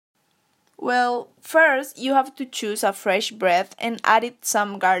Well, first you have to choose a fresh bread and add it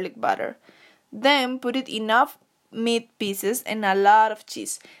some garlic butter. Then put it enough meat pieces and a lot of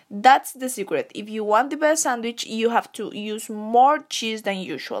cheese. That's the secret. If you want the best sandwich, you have to use more cheese than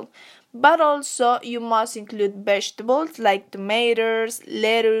usual. But also, you must include vegetables like tomatoes,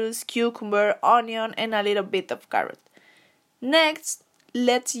 lettuce, cucumber, onion, and a little bit of carrot. Next,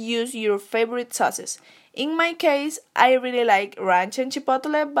 let's use your favorite sauces. In my case, I really like ranch and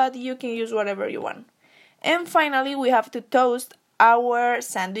chipotle, but you can use whatever you want. And finally, we have to toast our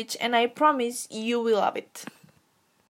sandwich, and I promise you will love it.